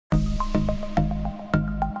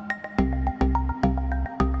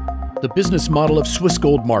The business model of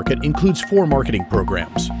SwissGold Market includes 4 marketing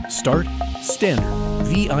programs: Start, Standard,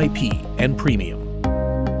 VIP, and Premium.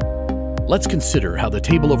 Let's consider how the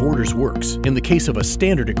table of orders works in the case of a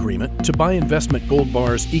standard agreement to buy investment gold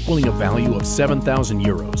bars equaling a value of 7,000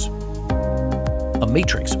 euros. A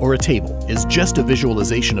matrix or a table is just a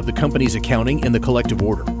visualization of the company's accounting in the collective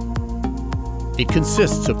order. It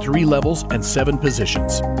consists of 3 levels and 7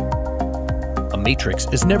 positions. A matrix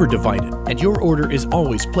is never divided, and your order is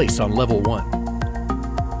always placed on level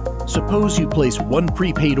 1. Suppose you place one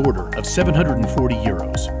prepaid order of 740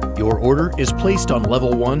 euros. Your order is placed on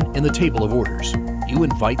level 1 in the table of orders. You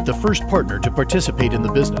invite the first partner to participate in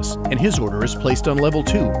the business, and his order is placed on level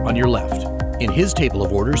 2 on your left. In his table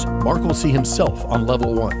of orders, Mark will see himself on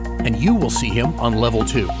level 1, and you will see him on level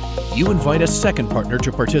 2. You invite a second partner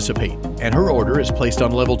to participate, and her order is placed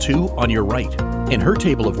on level 2 on your right. In her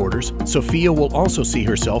table of orders, Sophia will also see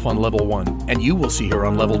herself on level 1, and you will see her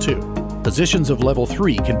on level 2. Positions of level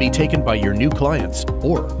 3 can be taken by your new clients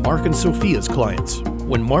or Mark and Sophia's clients.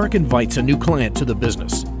 When Mark invites a new client to the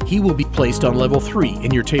business, he will be placed on level 3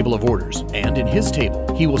 in your table of orders, and in his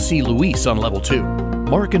table, he will see Luis on level 2.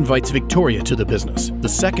 Mark invites Victoria to the business, the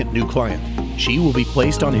second new client. She will be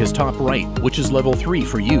placed on his top right, which is level 3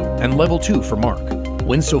 for you and level 2 for Mark.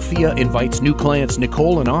 When Sophia invites new clients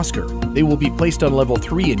Nicole and Oscar, they will be placed on level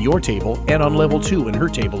 3 in your table and on level 2 in her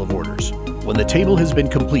table of orders. When the table has been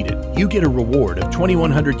completed, you get a reward of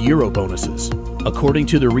 2,100 euro bonuses. According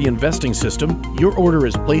to the reinvesting system, your order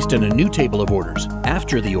is placed in a new table of orders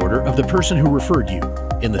after the order of the person who referred you.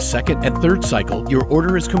 In the second and third cycle, your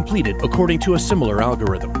order is completed according to a similar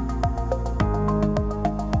algorithm.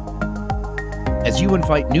 As you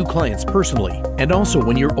invite new clients personally, and also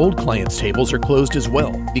when your old clients' tables are closed as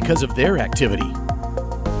well because of their activity.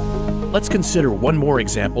 Let's consider one more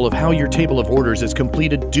example of how your table of orders is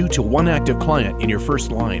completed due to one active client in your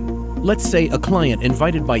first line. Let's say a client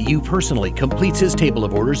invited by you personally completes his table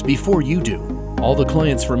of orders before you do. All the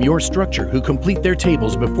clients from your structure who complete their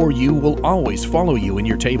tables before you will always follow you in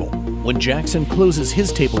your table. When Jackson closes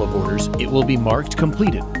his table of orders, it will be marked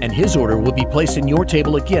completed, and his order will be placed in your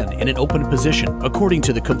table again in an open position according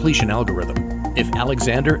to the completion algorithm. If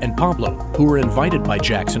Alexander and Pablo, who were invited by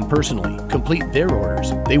Jackson personally, complete their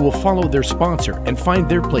orders, they will follow their sponsor and find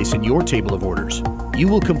their place in your table of orders. You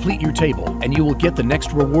will complete your table, and you will get the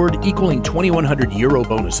next reward equaling 2,100 euro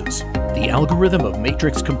bonuses. The algorithm of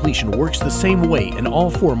matrix completion works the same way in all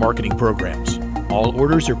 4 marketing programs. All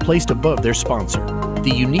orders are placed above their sponsor.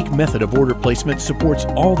 The unique method of order placement supports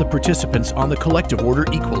all the participants on the collective order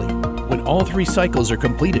equally. When all 3 cycles are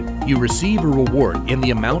completed, you receive a reward in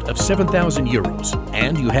the amount of 7,000 euros,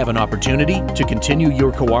 and you have an opportunity to continue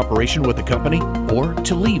your cooperation with the company or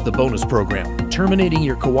to leave the bonus program, terminating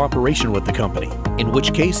your cooperation with the company, in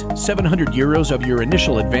which case 700 euros of your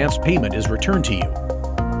initial advance payment is returned to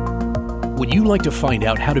you. Would you like to find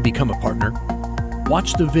out how to become a partner?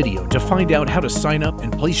 Watch the video to find out how to sign up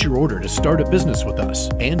and place your order to start a business with us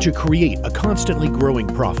and to create a constantly growing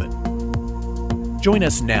profit. Join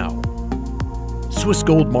us now.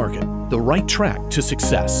 SwissGold Market, the right track to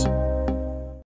success.